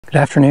Good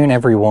afternoon,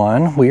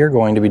 everyone. We are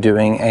going to be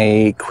doing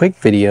a quick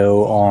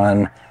video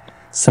on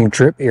some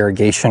drip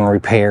irrigation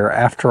repair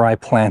after I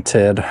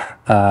planted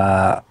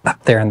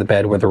up there in the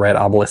bed where the red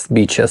obelisk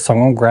beech is. So I'm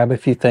going to grab a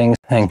few things,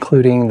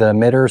 including the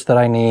emitters that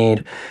I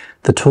need,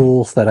 the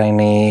tools that I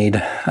need,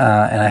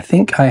 and I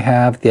think I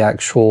have the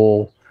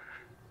actual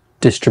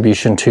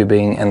distribution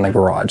tubing in the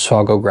garage, so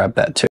I'll go grab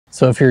that too.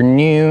 So if you're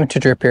new to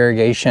drip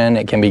irrigation,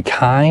 it can be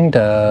kind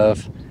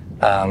of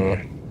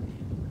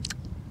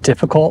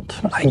difficult,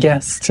 I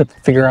guess, to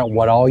figure out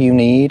what all you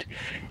need.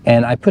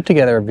 And I put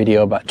together a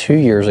video about 2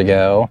 years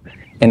ago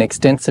in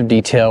extensive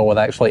detail with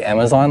actually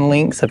Amazon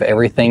links of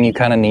everything you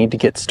kind of need to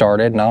get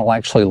started, and I'll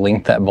actually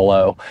link that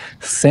below.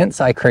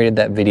 Since I created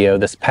that video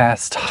this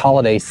past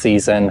holiday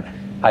season,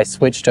 I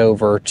switched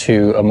over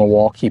to a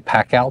𝗟𝗂𝗋𝗃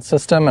pack-out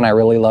system, and I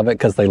really love it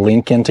because they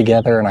link in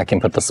together and I can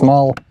put the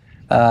small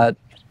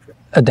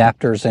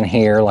adapters in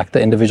here, like the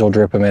individual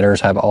drip emitters,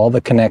 have all the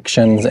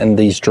connections in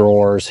these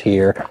drawers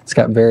here. It's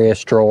got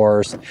various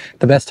drawers.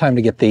 The best time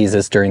to get these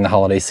is during the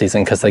holiday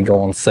season because they go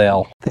on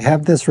sale. They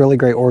have this really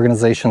great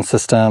organization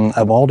system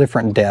of all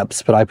different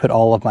depths, but I put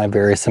all of my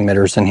various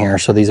emitters in here.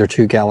 So these are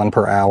 2 gallon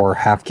per hour,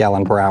 half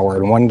gallon per hour,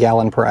 and 1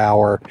 gallon per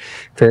hour.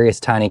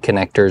 Various tiny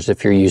connectors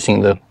if you're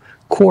using the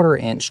 1/4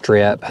 inch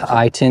drip.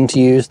 I tend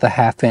to use the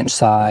 1/2 inch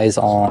size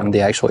on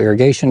the actual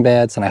irrigation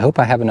beds, and I hope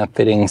I have enough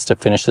fittings to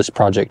finish this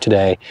project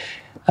today.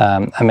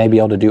 I may be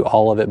able to do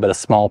all of it, but a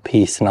small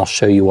piece, and I'll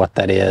show you what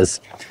that is.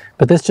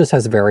 But this just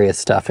has various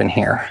stuff in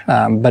here.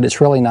 But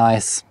it's really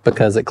nice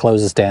because it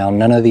closes down.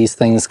 None of these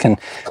things can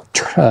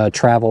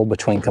travel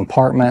between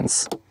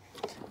compartments,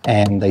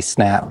 and they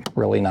snap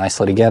really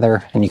nicely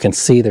together. And you can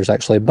see there's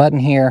actually a button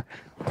here,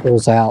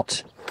 pulls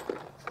out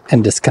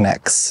and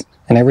disconnects.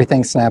 And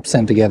everything snaps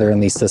in together in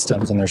these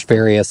systems, and there's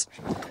various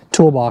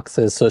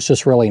toolboxes, so it's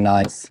just really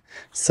nice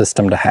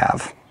system to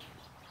have.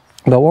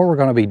 But what we're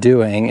going to be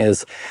doing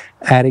is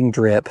adding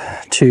drip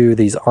to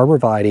these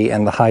𝗟𝗶𝗸𝗲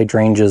and the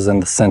hydrangeas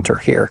in the center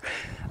here.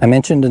 I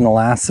mentioned in the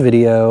last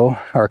video,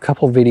 or a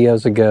couple of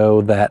videos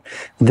ago, that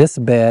this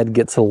bed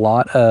gets a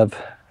lot of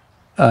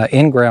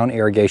in-ground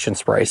irrigation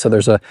spray. So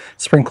there's a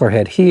sprinkler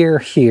head here,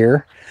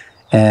 here,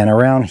 and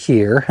around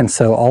here. And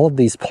so all of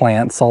these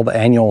plants, all the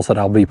annuals that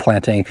I'll be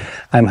planting,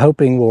 I'm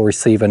hoping will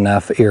receive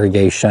enough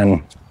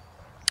irrigation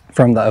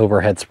from the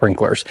overhead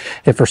sprinklers.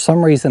 If for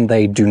some reason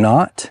they do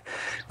not,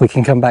 we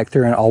can come back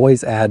through and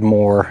always add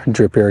more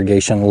drip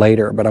irrigation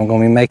later. But I'm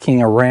going to be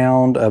making a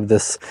round of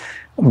this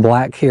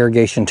black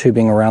irrigation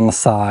tubing around the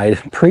side.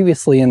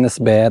 Previously in this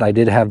bed, I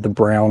did have the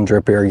brown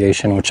drip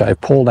irrigation, which I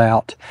pulled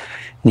out.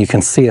 And you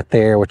can see it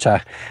there, which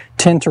I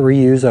tend to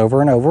reuse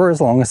over and over as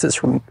long as it's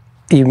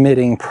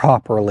emitting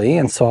properly.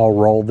 And so I'll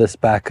roll this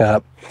back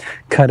up,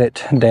 cut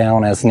it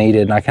down as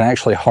needed, and I can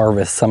actually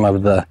harvest some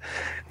of the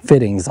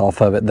fittings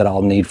off of it that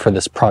I'll need for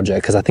this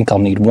project, because I think I'll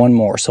need one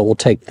more. So we'll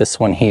take this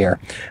one here,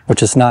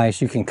 which is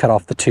nice. You can cut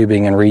off the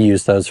tubing and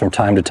reuse those from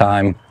time to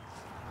time.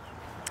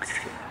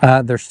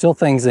 There's still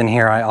things in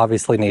here I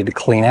obviously need to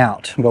clean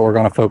out, but we're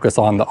going to focus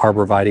on the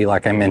𝗟𝗶𝗸𝗲,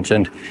 like I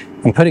mentioned,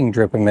 and putting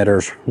drip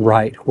emitters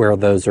right where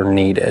those are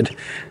needed.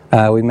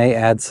 We may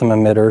add some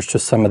emitters to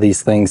some of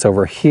these things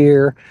over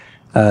here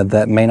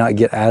that may not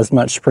get as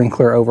much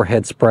sprinkler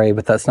overhead spray,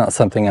 but that's not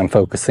something I'm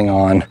focusing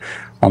on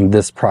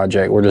this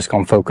project. We're just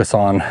going to focus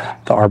on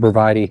the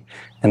𝗟𝗶𝗸𝗲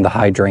and the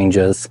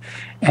hydrangeas.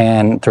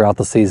 And throughout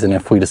the season,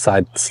 if we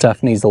decide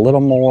stuff needs a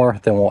little more,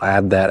 then we'll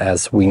add that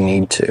as we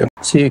need to.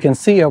 So you can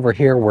see over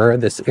here where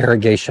this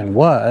irrigation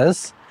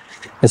was,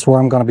 is where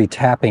I'm going to be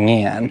tapping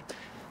in.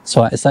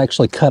 So it's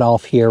actually cut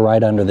off here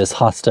right under this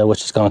hosta,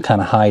 which is going to kind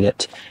of hide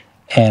it.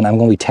 And I'm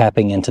going to be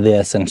tapping into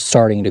this and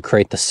starting to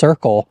create the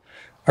circle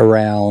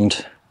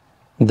around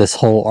this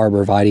whole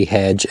𝗟𝗶𝗸𝗲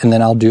hedge. And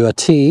then I'll do a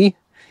T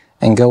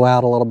and go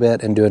out a little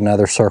bit and do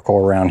another circle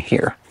around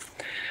here.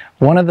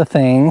 One of the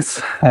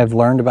things I've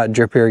learned about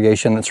drip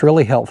irrigation that's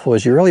really helpful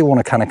is you really want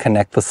to kind of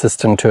connect the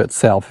system to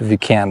itself if you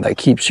can. That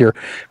keeps your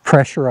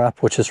pressure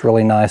up, which is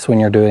really nice when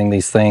you're doing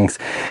these things.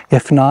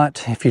 If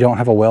not, if you don't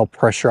have a well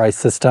pressurized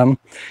system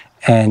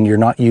and you're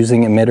not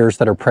using emitters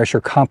that are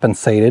pressure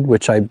compensated,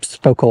 which I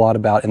spoke a lot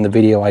about in the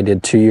video I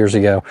did 2 years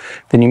ago,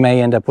 then you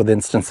may end up with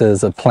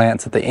instances of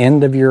plants at the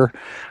end of your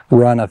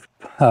run of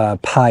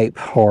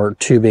pipe or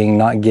tubing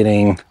not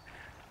getting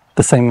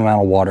the same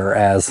amount of water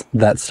as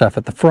that stuff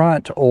at the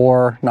front,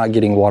 or not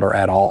getting water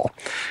at all.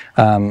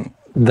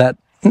 That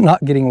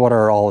not getting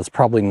water at all is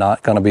probably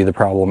not going to be the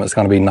problem. It's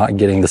going to be not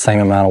getting the same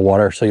amount of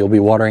water, so you'll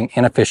be watering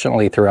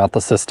inefficiently throughout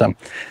the system.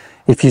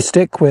 If you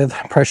stick with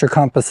pressure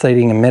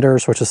compensating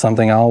emitters, which is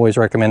something I always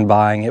recommend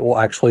buying, it will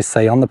actually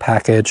say on the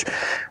package.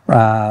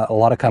 A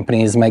lot of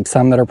companies make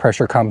some that are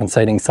pressure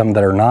compensating, some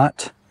that are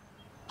not.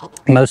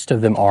 Most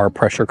of them are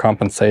pressure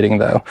compensating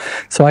though.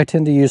 So I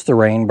tend to use the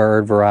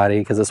Rainbird variety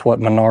because it's what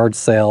Menards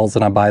sells,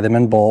 and I buy them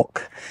in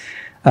bulk.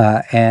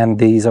 And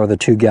these are the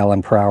 2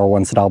 gallon per hour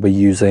ones that I'll be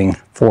using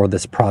for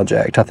this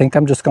project. I think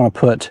I'm just going to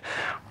put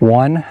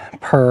one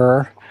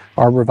per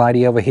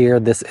𝗟𝗶𝗸𝗲 over here.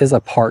 This is a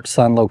part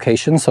sun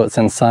location, so it's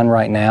in sun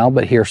right now,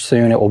 but here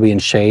soon it will be in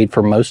shade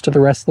for most of the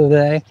rest of the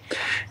day.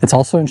 It's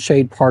also in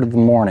shade part of the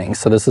morning,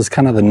 so this is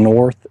kind of the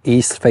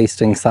northeast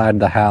facing side of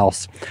the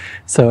house.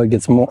 So it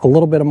gets a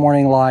little bit of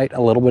morning light,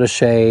 a little bit of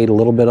shade, a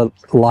little bit of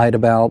light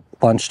about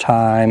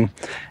lunchtime,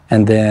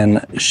 and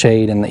then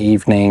shade in the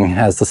evening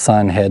as the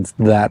sun heads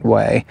that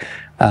way.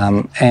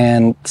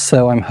 And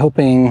so I'm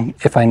hoping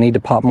if I need to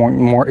pop more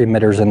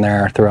emitters in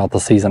there throughout the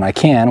season, I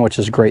can, which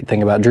is a great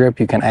thing about drip.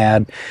 You can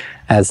add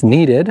as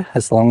needed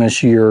as long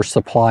as your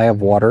supply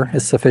of water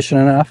is sufficient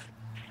enough.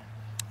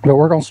 But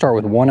we're going to start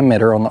with one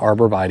emitter on the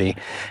𝗟𝗶𝗸𝗲,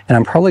 and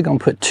I'm probably going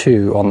to put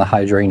 2 on the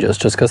hydrangeas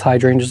just because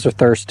hydrangeas are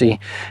thirsty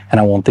and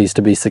I want these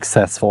to be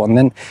successful. And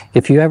then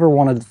if you ever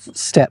want to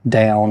step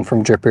down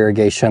from drip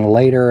irrigation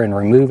later and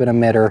remove an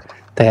emitter,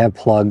 they have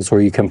plugs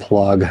where you can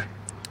plug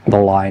the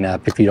line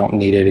up if you don't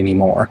need it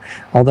anymore.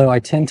 Although I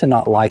tend to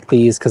not like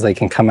these because they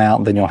can come out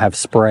and then you'll have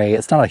spray.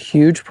 It's not a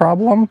huge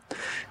problem.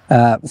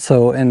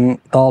 So in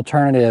the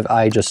alternative,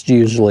 I just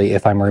usually,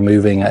 if I'm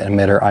removing an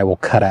emitter, I will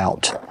cut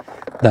out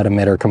that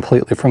emitter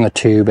completely from the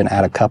tube and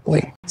add a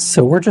coupling.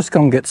 So we're just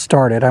going to get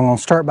started. I'm going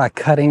to start by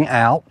cutting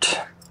out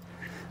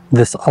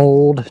this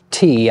old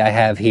tee I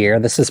have here.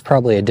 This is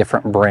probably a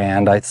different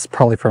brand. It's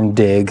probably from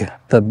Dig,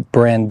 the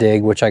brand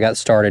Dig, which I got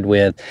started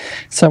with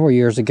several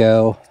years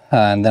ago.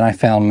 And then I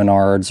found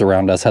Menards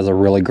around us has a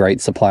really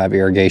great supply of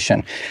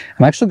irrigation.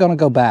 I'm actually going to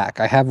go back.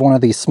 I have one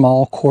of these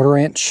small 1/4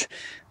 inch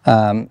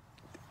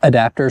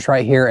adapters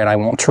right here, and I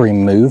want to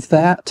remove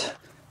that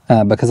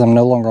because I'm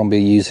no longer going to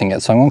be using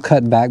it. So I'm going to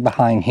cut back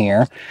behind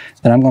here.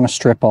 Then I'm going to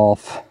strip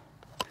off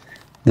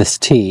this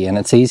tee, and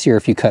it's easier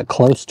if you cut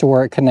close to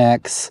where it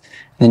connects.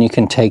 Then you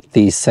can take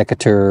these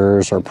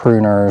secateurs or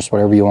pruners,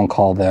 whatever you want to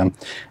call them,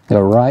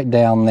 go right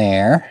down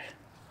there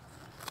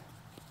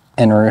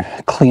and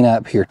clean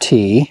up your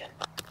tee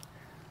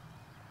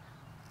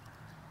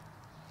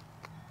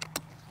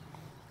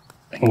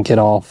and get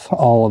off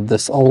all of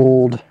this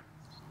old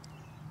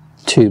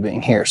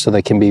tubing here so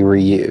they can be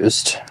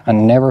reused. I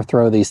never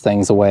throw these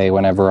things away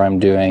whenever I'm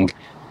doing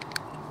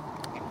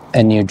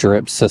a new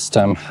drip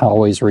system. I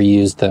always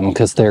reuse them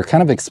because they're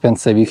kind of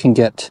expensive. You can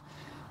get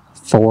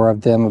 4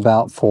 of them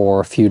about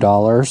for a few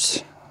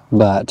dollars,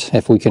 but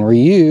if we can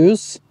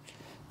reuse,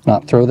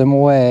 not throw them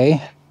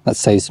away, that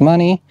saves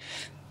money,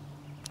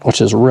 which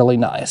is really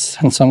nice.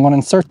 And so I'm going to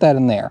insert that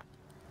in there.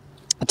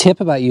 A tip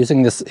about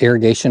using this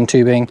irrigation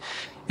tubing,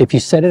 if you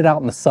set it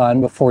out in the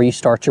sun before you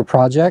start your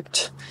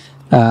project,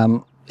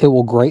 it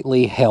will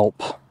greatly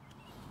help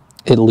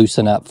it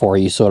loosen up for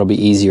you so it'll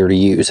be easier to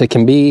use. It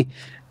can be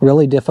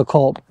really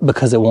difficult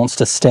because it wants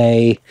to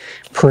stay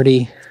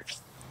pretty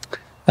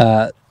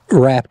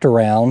wrapped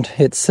around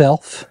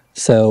itself.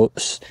 So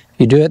if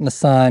you do it in the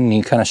sun and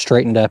you kind of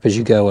straighten it up as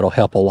you go, it'll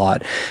help a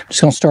lot. I'm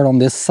just going to start on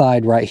this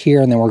side right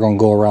here, and then we're going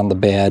to go around the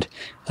bed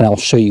and I'll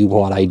show you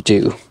what I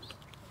do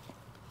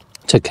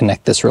to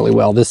connect this really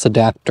well. This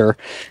adapter,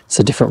 it's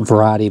a different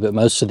variety, but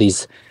most of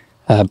these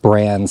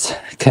brands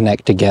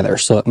connect together.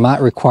 So it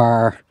might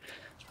require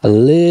a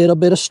little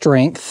bit of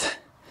strength,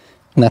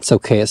 and that's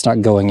okay. It's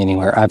not going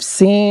anywhere. I've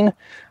seen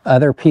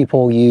other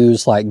people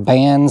use like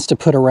bands to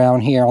put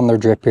around here on their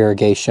drip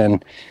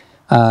irrigation.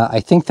 I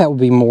think that would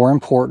be more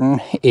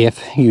important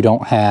if you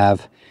don't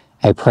have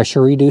a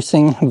pressure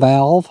reducing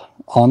valve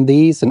on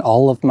these, and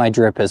all of my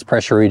drip is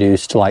pressure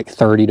reduced to like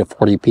 30 to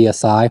 40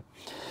 psi.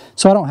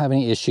 So I don't have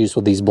any issues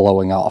with these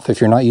blowing off. If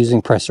you're not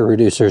using pressure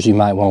reducers, you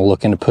might want to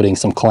look into putting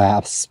some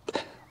clasps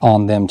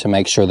on them to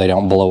make sure they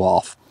don't blow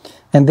off.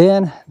 And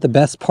then the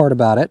best part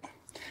about it,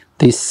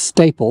 these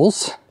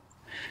staples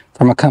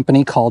from a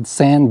company called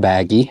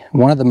𝗟𝗶𝗸𝗲.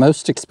 One of the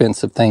most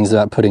expensive things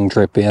about putting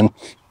drip in,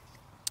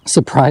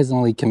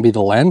 surprisingly, can be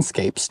the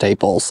landscape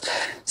staples.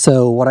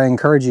 So what I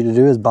encourage you to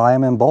do is buy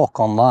them in bulk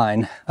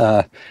online.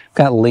 I've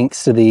got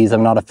links to these.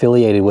 I'm not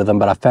affiliated with them,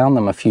 but I found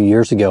them a few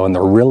years ago, and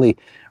they're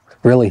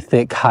really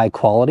thick, high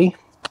quality,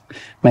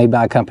 made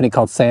by a company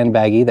called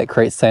𝗟𝗶𝗸𝗲 that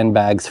creates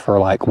sandbags for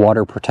like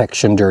water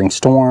protection during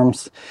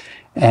storms.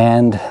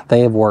 And they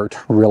have worked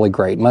really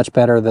great, much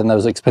better than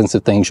those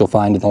expensive things you'll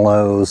find in the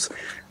Lowe's,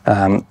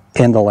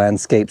 in the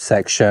landscape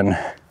section.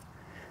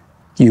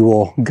 You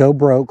will go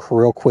broke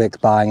real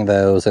quick buying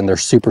those, and they're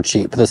super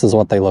cheap. This is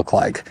what they look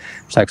like.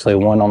 There's actually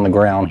one on the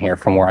ground here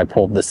from where I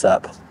pulled this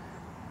up.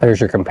 There's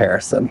your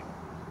comparison.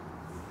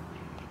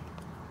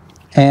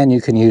 And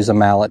you can use a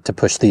mallet to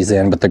push these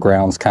in, but the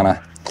ground's kind of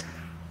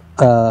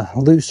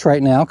loose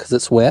right now because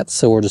it's wet,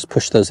 so we'll just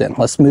push those in.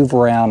 Let's move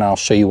around and I'll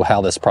show you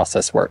how this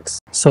process works.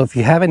 So if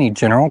you have any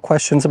general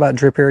questions about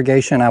drip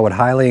irrigation, I would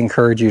highly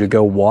encourage you to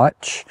go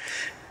watch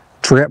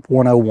Drip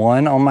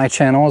 101 on my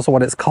channel is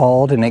what it's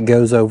called, and it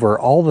goes over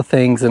all the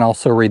things, and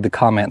also read the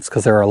comments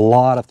because there are a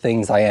lot of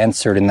things I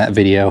answered in that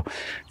video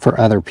for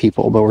other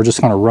people. But we're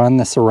just going to run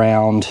this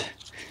around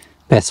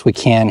best we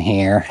can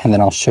here, and then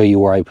I'll show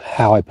you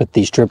how I put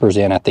these drippers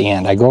in at the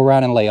end. I go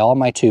around and lay all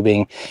my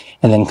tubing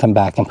and then come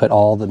back and put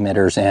all the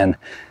emitters in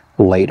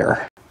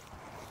later.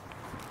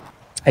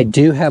 I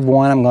do have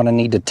one I'm going to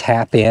need to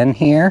tap in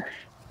here.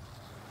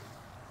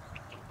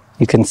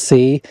 You can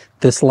see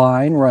this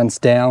line runs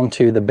down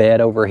to the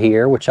bed over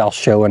here, which I'll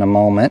show in a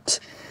moment.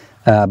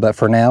 But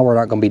for now, we're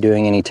not going to be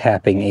doing any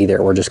tapping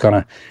either. We're just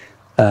going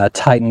to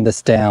tighten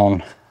this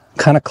down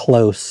kind of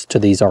close to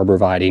these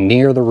arborvitae,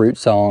 near the root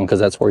zone, because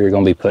that's where you're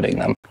going to be putting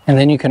them. And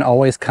then you can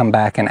always come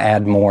back and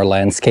add more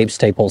landscape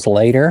staples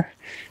later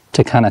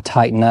to kind of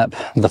tighten up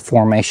the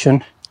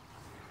formation.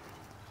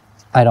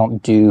 I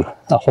don't do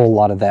a whole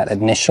lot of that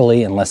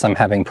initially unless I'm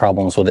having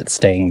problems with it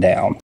staying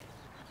down.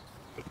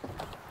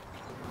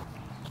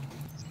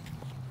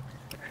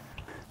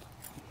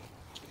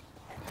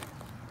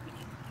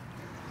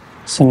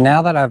 So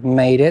now that I've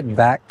made it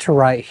back to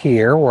right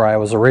here where I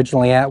was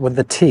originally at with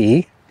the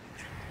T,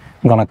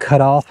 I'm going to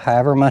cut off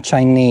however much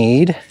I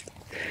need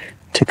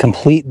to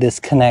complete this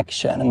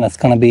connection, and that's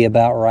going to be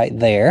about right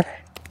there.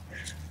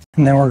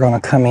 And then we're going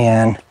to come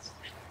in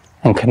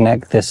and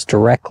connect this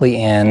directly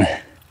in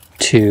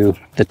to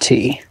the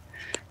T.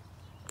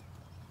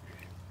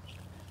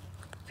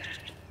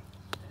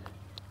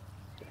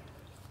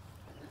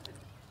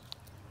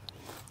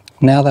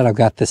 Now that I've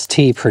got this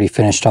T pretty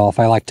finished off,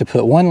 I like to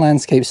put one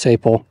landscape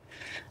staple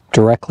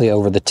directly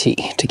over the T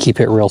to keep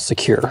it real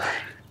secure.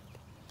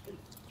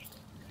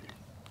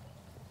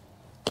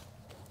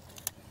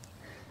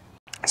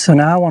 So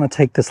now I want to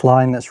take this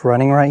line that's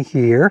running right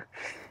here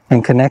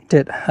and connect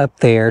it up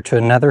there to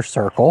another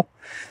circle.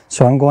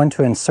 So I'm going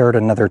to insert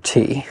another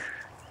T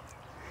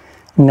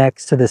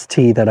next to this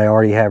T that I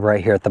already have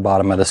right here at the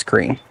bottom of the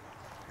screen.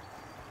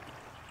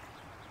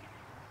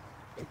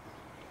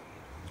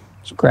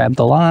 Just grab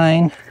the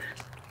line.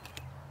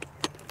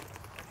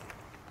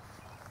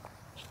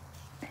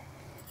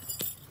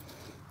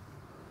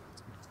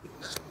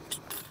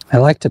 I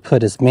like to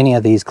put as many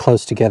of these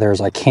close together as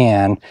I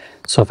can,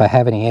 so if I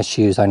have any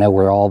issues, I know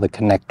where all the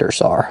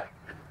connectors are.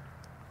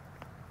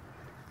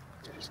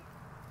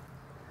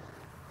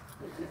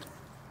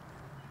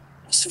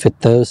 Just fit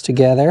those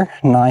together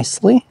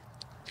nicely.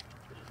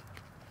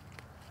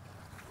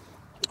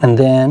 And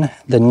then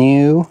the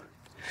new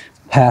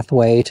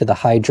pathway to the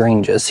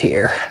hydrangeas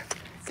here.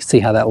 You can see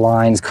how that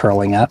line's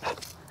curling up.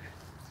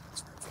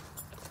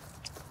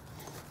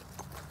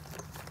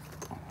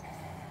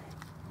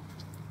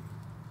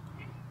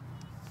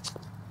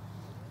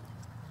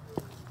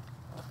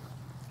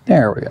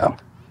 There we go.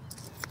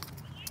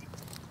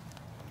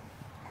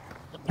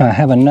 I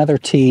have another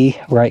T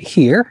right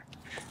here.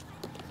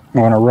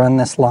 I'm going to run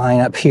this line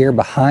up here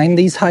behind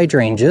these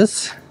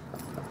hydrangeas.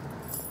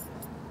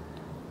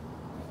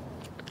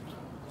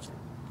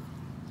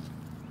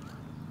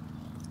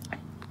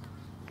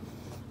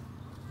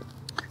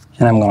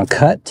 And I'm going to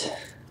cut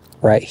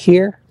right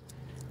here.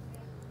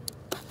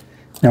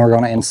 Now we're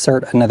going to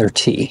insert another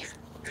T.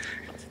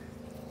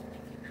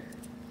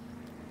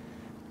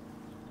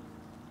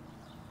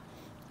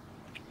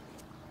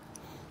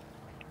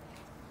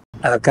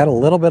 I've got a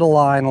little bit of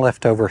line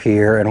left over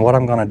here, and what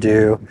I'm going to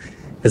do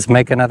is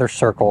make another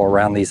circle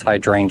around these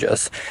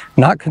hydrangeas.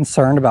 Not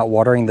concerned about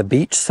watering the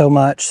beech so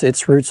much.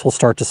 Its roots will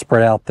start to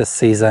spread out this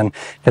season.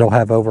 It'll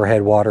have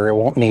overhead water. It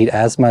won't need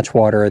as much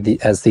water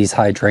as these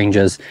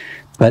hydrangeas,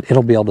 but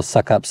it'll be able to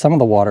suck up some of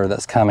the water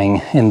that's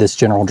coming in this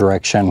general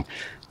direction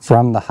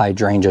from the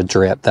hydrangea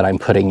drip that I'm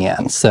putting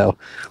in. So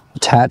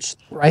attach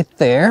right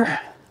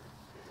there.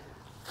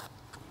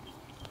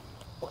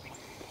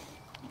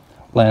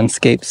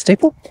 Landscape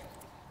staple.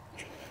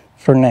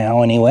 For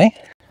now anyway.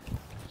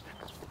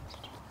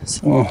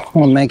 So I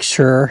want to make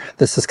sure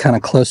this is kind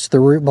of close to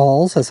the root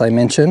balls, as I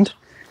mentioned.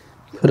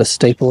 Put a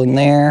staple in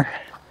there.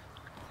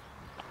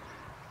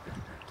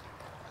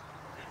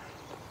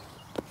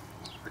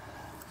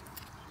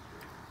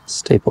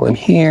 Staple in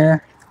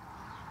here.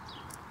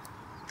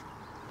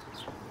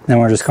 Then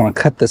we're just going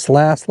to cut this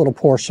last little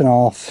portion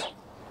off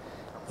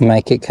and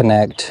make it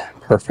connect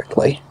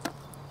perfectly.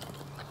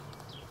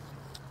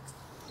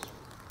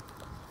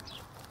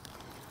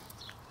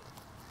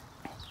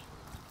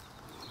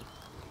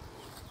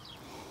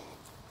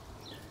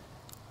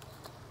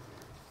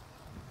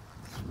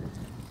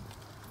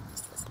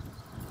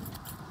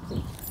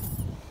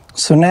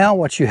 So now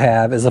what you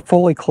have is a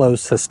fully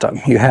closed system.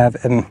 You have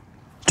a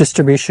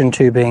distribution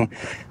tubing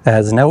that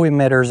has no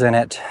emitters in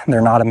it.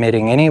 They're not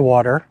emitting any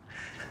water.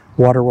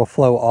 Water will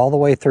flow all the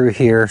way through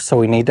here, so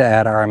we need to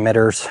add our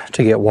emitters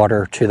to get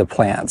water to the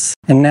plants.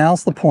 And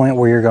now's the point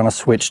where you're going to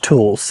switch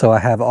tools. So I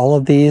have all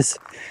of these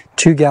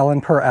 2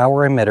 gallon per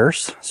hour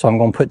emitters. So I'm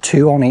going to put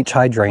 2 on each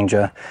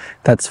hydrangea.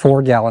 That's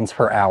 4 gallons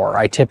per hour.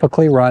 I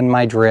typically run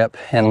my drip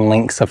in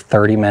lengths of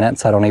 30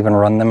 minutes. I don't even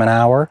run them an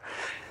hour.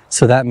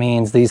 So that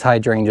means these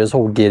hydrangeas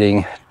will be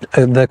getting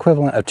the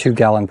equivalent of 2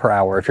 gallon per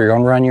hour. If you're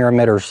going to run your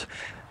emitters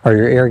or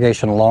your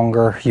irrigation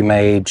longer, you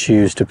may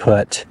choose to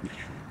put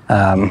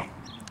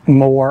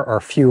more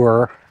or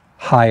fewer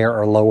higher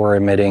or lower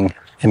emitting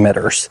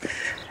emitters.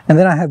 And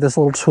then I have this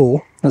little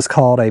tool that's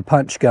called a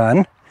punch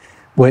gun,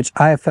 which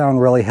I have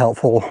found really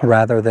helpful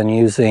rather than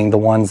using the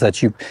ones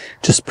that you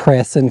just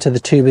press into the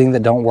tubing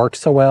that don't work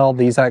so well.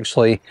 These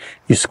actually,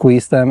 you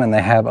squeeze them and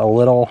they have a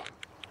little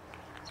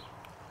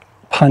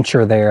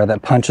puncher there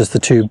that punches the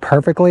tube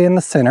perfectly in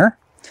the center,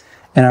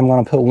 And I'm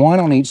going to put one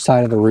on each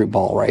side of the root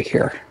ball right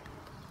here.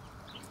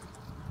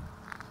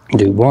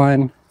 Do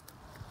 1,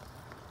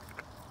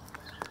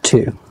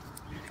 2.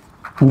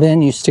 And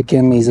then you stick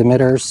in these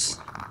emitters,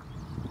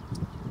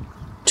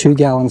 2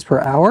 gallons per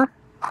hour,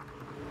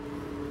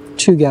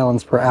 2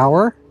 gallons per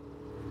hour,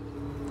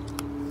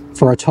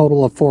 for a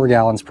total of 4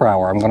 gallons per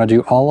hour. I'm going to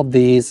do all of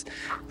these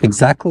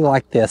exactly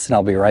like this, and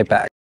I'll be right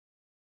back.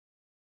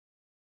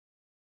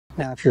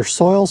 Now, if your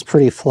soil's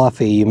pretty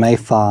fluffy, you may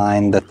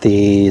find that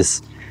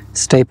these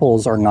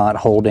staples are not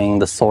holding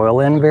the soil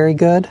in very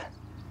good,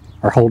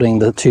 or holding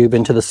the tube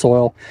into the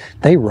soil.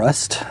 They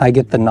rust. I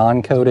get the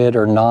non-coated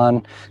or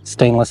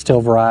non-stainless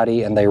steel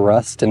variety, and they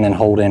rust and then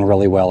hold in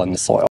really well in the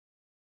soil.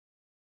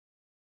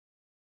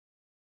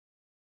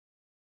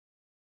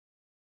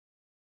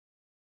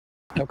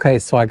 Okay,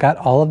 so I got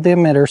all of the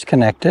emitters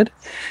connected.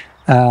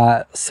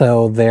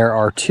 So there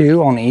are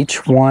 2 on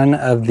each one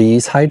of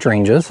these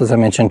hydrangeas. As I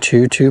mentioned,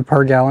 2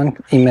 per gallon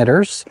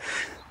emitters.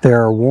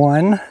 There are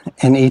 1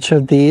 in each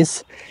of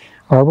these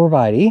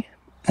𝗟𝗶𝗸𝗲,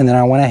 and then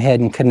I went ahead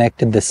and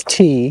connected this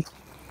T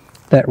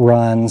that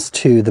runs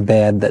to the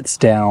bed that's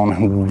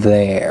down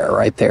there,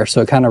 right there.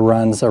 So it kind of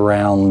runs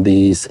around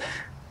this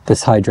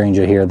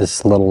hydrangea here,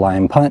 this little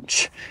lime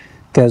punch,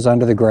 goes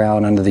under the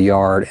ground, under the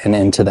yard, and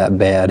into that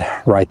bed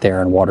right there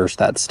and waters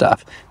that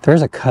stuff.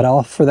 There's a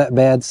cutoff for that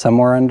bed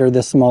somewhere under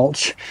this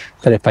mulch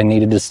that if I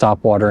needed to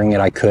stop watering it,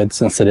 I could,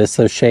 since it is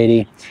so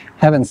shady.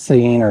 Haven't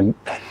seen or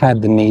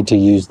had the need to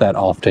use that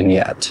often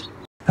yet.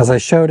 As I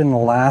showed in the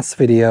last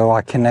video,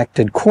 I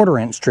connected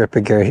 1/4-inch drip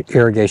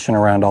irrigation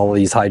around all of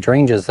these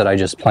hydrangeas that I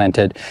just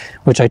planted,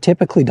 which I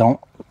typically don't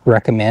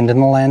recommend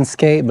in the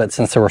landscape, but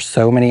since there were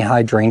so many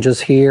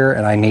hydrangeas here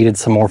and I needed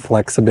some more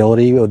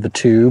flexibility with the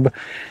tube,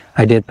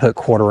 I did put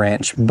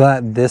 1/4-inch,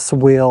 but this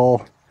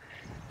will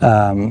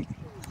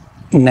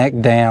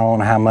neck down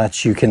how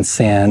much you can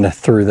send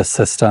through the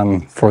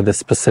system for this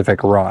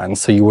specific run.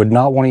 So you would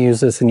not want to use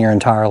this in your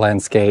entire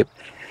landscape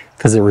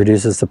because it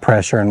reduces the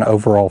pressure and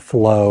overall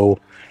flow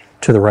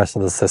to the rest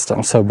of the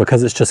system. So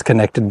because it's just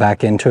connected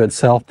back into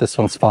itself, this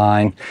one's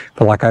fine.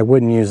 But like, I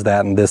wouldn't use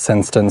that in this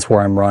instance where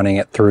I'm running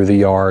it through the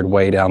yard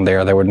way down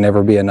there. There would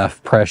never be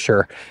enough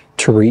pressure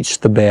to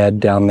reach the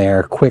bed down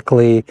there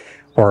quickly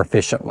or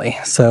efficiently.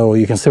 So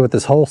you can see what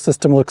this whole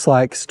system looks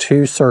like. It's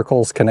 2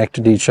 circles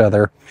connected to each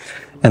other.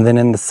 And then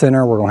in the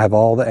center, we're gonna have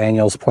all the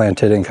annuals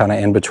planted and kind of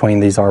in between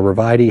these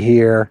𝗟𝗶𝗸𝗲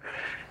here.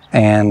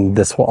 And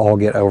this will all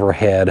get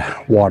overhead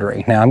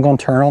watering. Now I'm gonna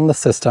turn on the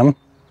system.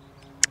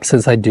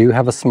 Since I do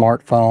have a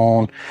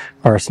smartphone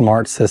or a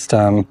smart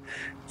system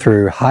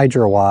through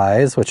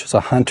HydroWise, which is a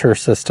Hunter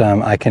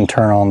system, I can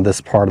turn on this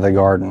part of the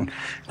garden.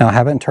 Now, I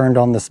haven't turned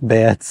on this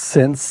bed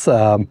since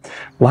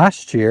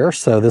last year,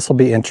 so this will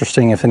be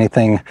interesting if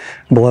anything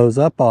blows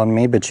up on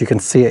me, but you can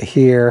see it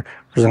here.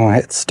 We're just going to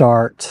hit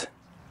start,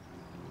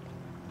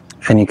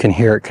 and you can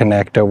hear it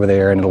connect over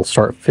there, and it'll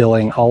start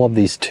filling all of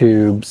these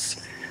tubes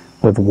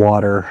with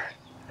water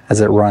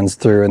as it runs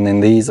through, and then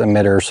these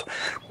emitters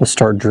will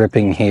start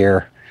dripping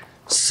here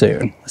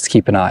soon. Let's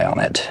keep an eye on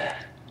it.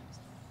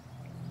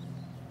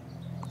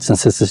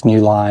 Since this is new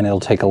line, it'll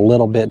take a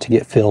little bit to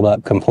get filled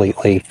up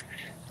completely.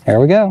 There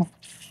we go.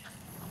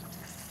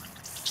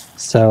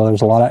 So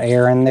there's a lot of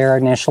air in there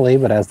initially,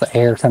 but as the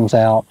air comes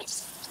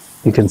out,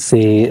 you can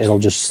see it'll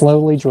just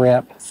slowly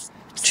drip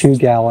 2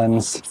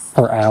 gallons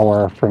per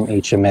hour from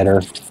each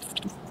emitter.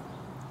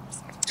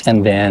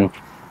 And then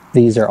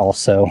these are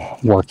also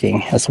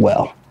working as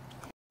well.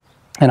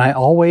 And I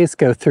always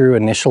go through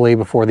initially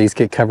before these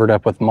get covered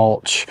up with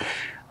mulch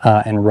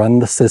and run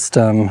the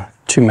system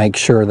to make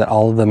sure that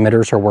all of the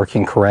emitters are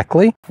working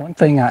correctly. One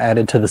thing I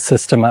added to the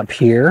system up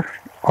here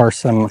are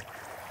some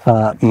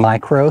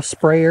micro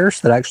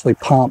sprayers that actually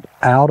pump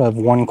out of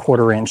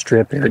 1/4-inch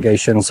drip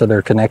irrigation. So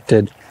they're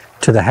connected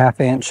to the 1/2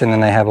 inch, and then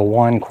they have a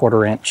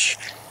 1/4-inch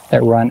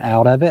that run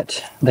out of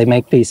it. They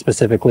make these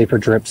specifically for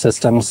drip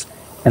systems,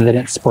 and then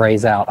it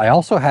sprays out. I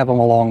also have them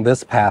along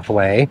this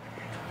pathway,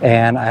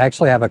 and I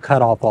actually have a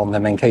cutoff on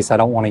them in case I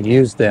don't want to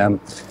use them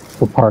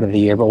for part of the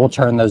year, but we'll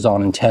turn those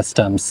on and test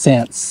them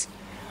since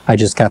I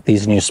just got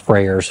these new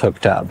sprayers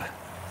hooked up.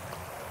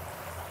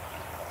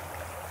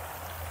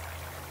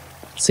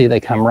 See, they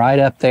come right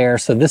up there.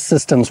 So this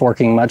system's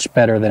working much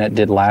better than it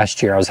did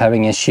last year. I was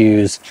having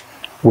issues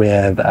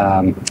with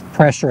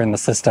pressure in the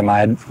system. I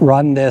had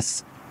run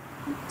this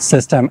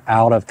system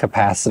out of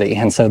capacity,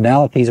 and so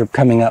now that these are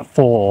coming up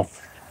full,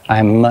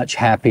 I'm much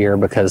happier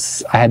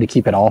because I had to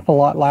keep it off a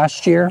lot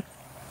last year.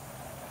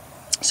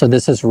 So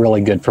this is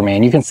really good for me.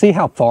 And you can see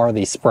how far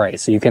these spray.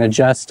 So you can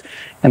adjust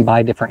and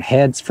buy different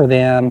heads for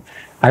them.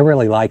 I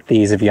really like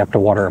these if you have to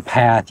water a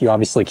path. You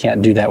obviously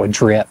can't do that with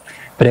drip,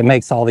 but it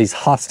makes all these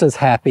hostas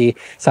happy.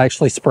 So it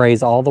actually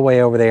sprays all the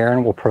way over there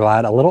and will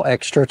provide a little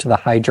extra to the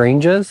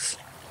hydrangeas.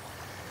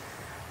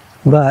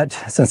 But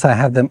since I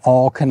have them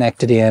all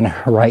connected in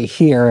right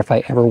here, if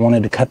I ever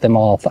wanted to cut them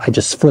off, I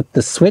just flip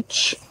the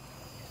switch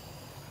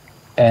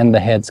and the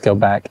heads go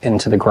back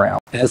into the ground.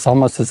 It's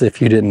almost as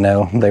if you didn't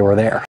know they were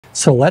there.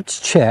 So let's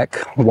check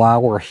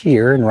while we're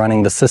here and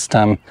running the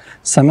system,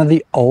 some of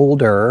the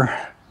older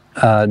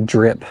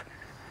drip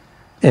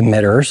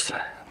emitters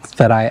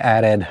that I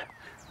added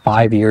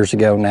 5 years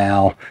ago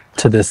now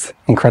to this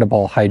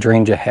incredible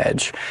hydrangea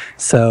hedge.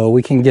 So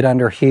we can get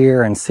under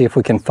here and see if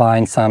we can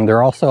find some.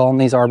 They're also on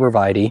these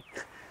𝗟𝗶𝗸𝗲.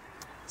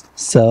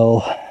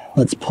 So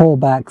let's pull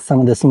back some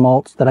of this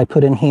mulch that I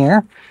put in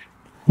here.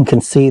 You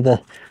can see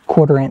the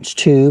 1/4-inch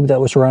tube that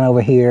was run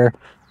over here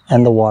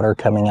and the water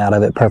coming out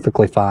of it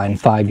perfectly fine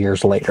 5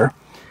 years later.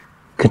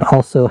 You can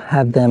also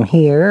have them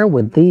here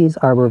with these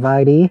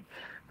𝗟𝗶𝗸𝗲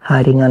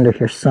hiding under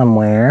here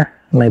somewhere,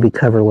 maybe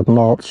covered with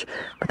mulch,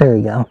 but there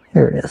you go,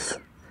 here it is.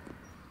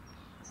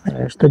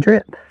 There's the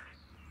drip.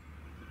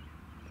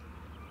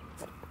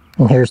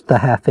 And here's the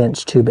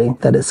 1/2-inch tubing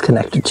that it's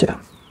connected to.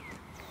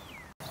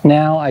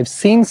 Now, I've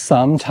seen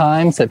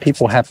sometimes that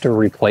people have to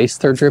replace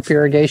their drip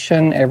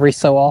irrigation every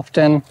so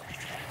often.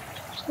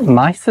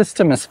 My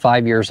system is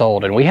 5 years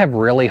old and we have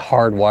really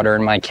hard water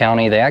in my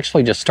county. They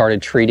actually just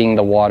started treating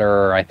the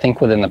water, I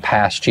think within the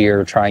past year,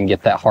 to try and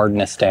get that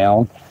hardness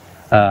down.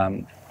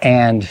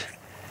 And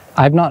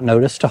I've not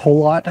noticed a whole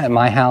lot at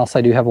my house.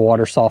 I do have a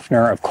water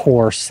softener. Of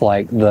course,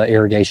 like the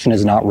irrigation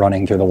is not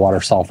running through the water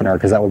softener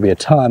because that would be a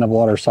ton of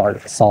water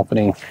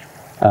softening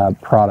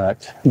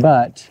product.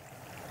 But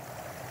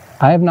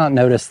I have not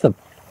noticed the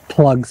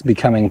plugs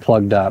becoming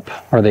plugged up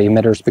or the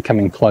emitters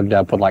becoming plugged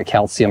up with like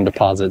calcium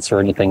deposits or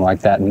anything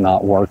like that and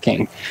not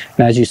working.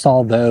 And as you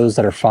saw, those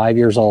that are 5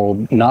 years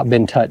old, not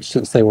been touched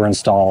since they were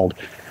installed,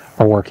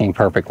 are working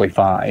perfectly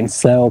fine.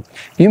 So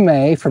you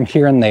may, from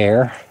here and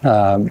there,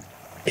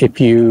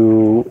 if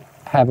you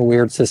have a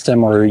weird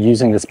system or you're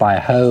using this by a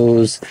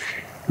hose,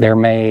 there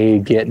may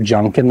get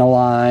junk in the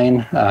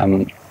line,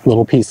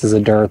 little pieces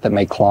of dirt that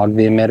may clog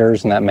the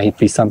emitters, and that may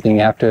be something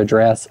you have to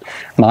address.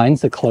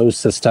 Mine's a closed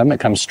system. It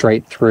comes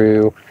straight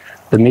through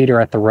the meter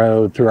at the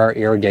road, through our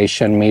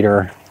irrigation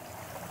meter,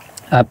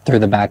 up through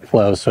the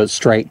backflow, so it's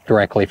straight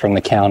directly from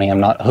the county. I'm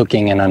not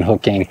hooking and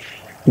unhooking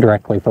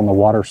directly from the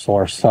water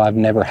source, so I've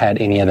never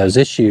had any of those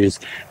issues,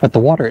 but the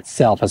water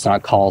itself has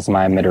not caused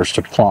my emitters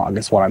to clog,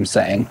 is what I'm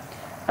saying.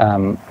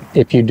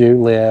 If you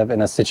do live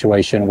in a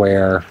situation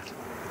where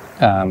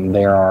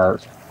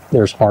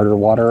there's harder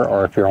water,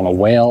 or if you're on a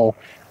well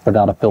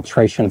without a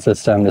filtration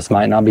system, this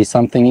might not be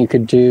something you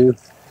could do.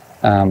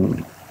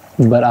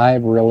 But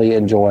I've really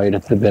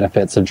enjoyed the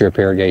benefits of drip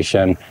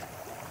irrigation.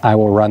 I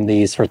will run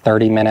these for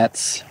 30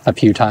 minutes a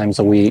few times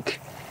a week.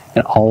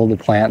 And all of the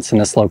plants in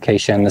this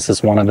location, this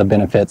is one of the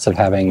benefits of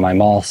having my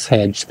moss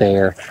hedge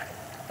there,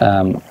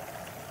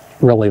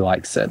 really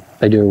likes it.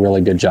 They do a really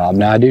good job.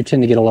 Now, I do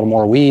tend to get a little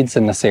more weeds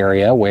in this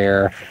area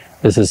where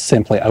this is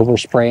simply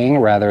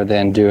overspraying rather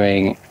than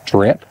doing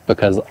drip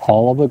because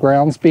all of the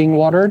ground's being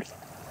watered.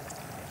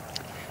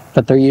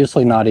 But they're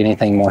usually not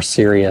anything more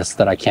serious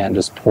that I can't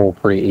just pull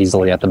pretty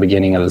easily at the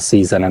beginning of the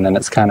season, and then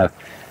it's kind of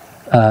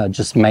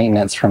just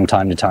maintenance from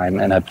time to time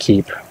and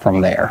upkeep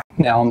from there.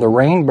 Now on the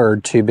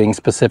rainbird tubing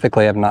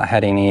specifically, I've not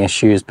had any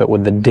issues, but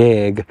with the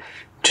dig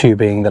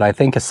tubing that I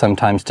think is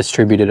sometimes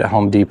distributed at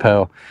Home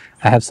Depot,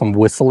 I have some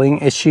whistling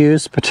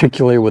issues,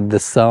 particularly with the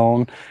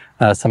zone.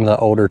 Some of the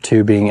older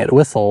tubing, it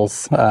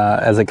whistles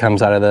as it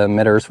comes out of the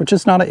emitters, which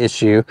is not an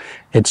issue.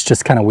 It's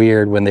just kind of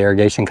weird when the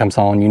irrigation comes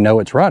on. You know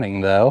it's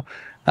running though.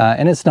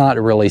 And it's not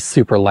really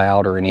super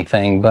loud or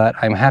anything, but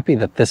I'm happy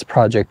that this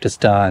project is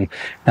done.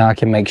 Now I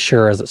can make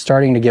sure as it's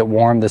starting to get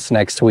warm this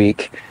next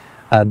week,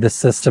 this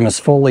system is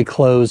fully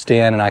closed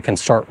in and I can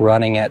start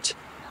running it.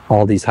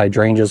 All these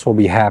hydrangeas will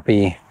be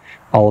happy.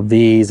 All of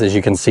these, as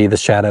you can see, the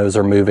shadows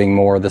are moving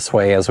more this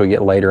way as we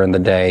get later in the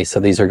day.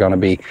 So these are going to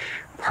be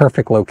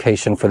perfect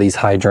location for these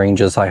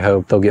hydrangeas. I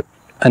hope they'll get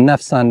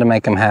enough sun to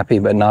make them happy,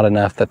 but not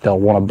enough that they'll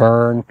want to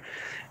burn.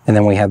 And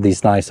then we have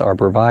these nice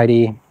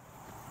𝗟𝗶𝗸𝗲.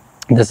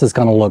 This is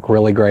going to look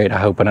really great, I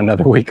hope, in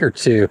another week or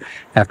two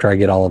after I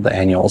get all of the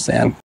annuals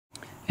in.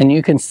 And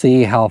you can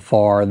see how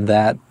far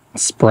that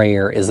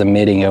sprayer is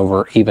emitting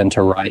over even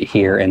to right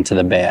here into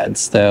the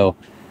beds. So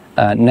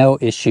no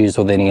issues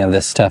with any of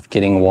this stuff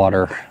getting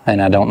water,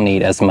 and I don't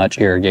need as much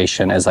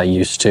irrigation as I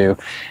used to.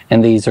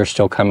 And these are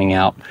still coming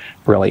out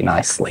really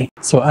nicely.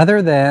 So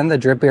other than the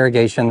drip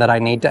irrigation that I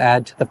need to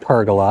add to the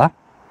pergola,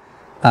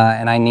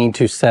 and I need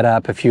to set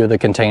up a few of the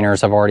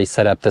containers. I've already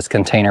set up this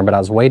container, but I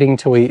was waiting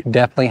till we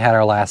definitely had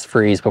our last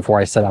freeze before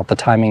I set out the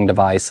timing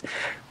device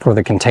for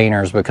the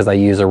containers because I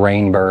use a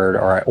rainbird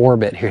or an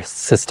orbit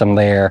system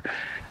there.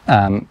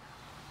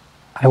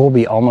 I will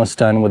be almost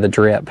done with the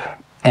drip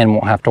and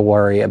won't have to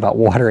worry about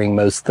watering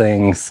most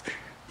things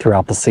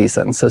throughout the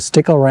season. So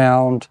stick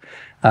around,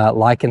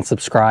 like and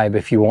subscribe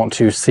if you want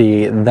to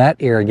see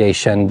that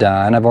irrigation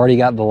done. I've already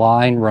got the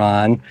line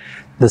run.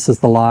 This is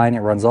the line. It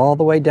runs all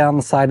the way down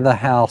the side of the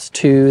house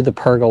to the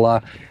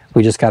pergola.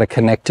 We just got to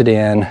connect it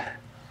in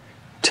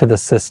to the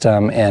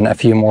system in a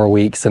few more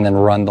weeks and then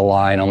run the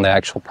line on the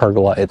actual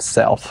pergola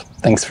itself.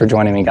 Thanks for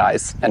joining me,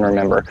 guys. And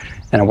remember,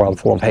 in a world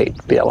full of hate,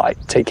 be a light.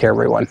 Take care,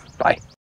 everyone. Bye.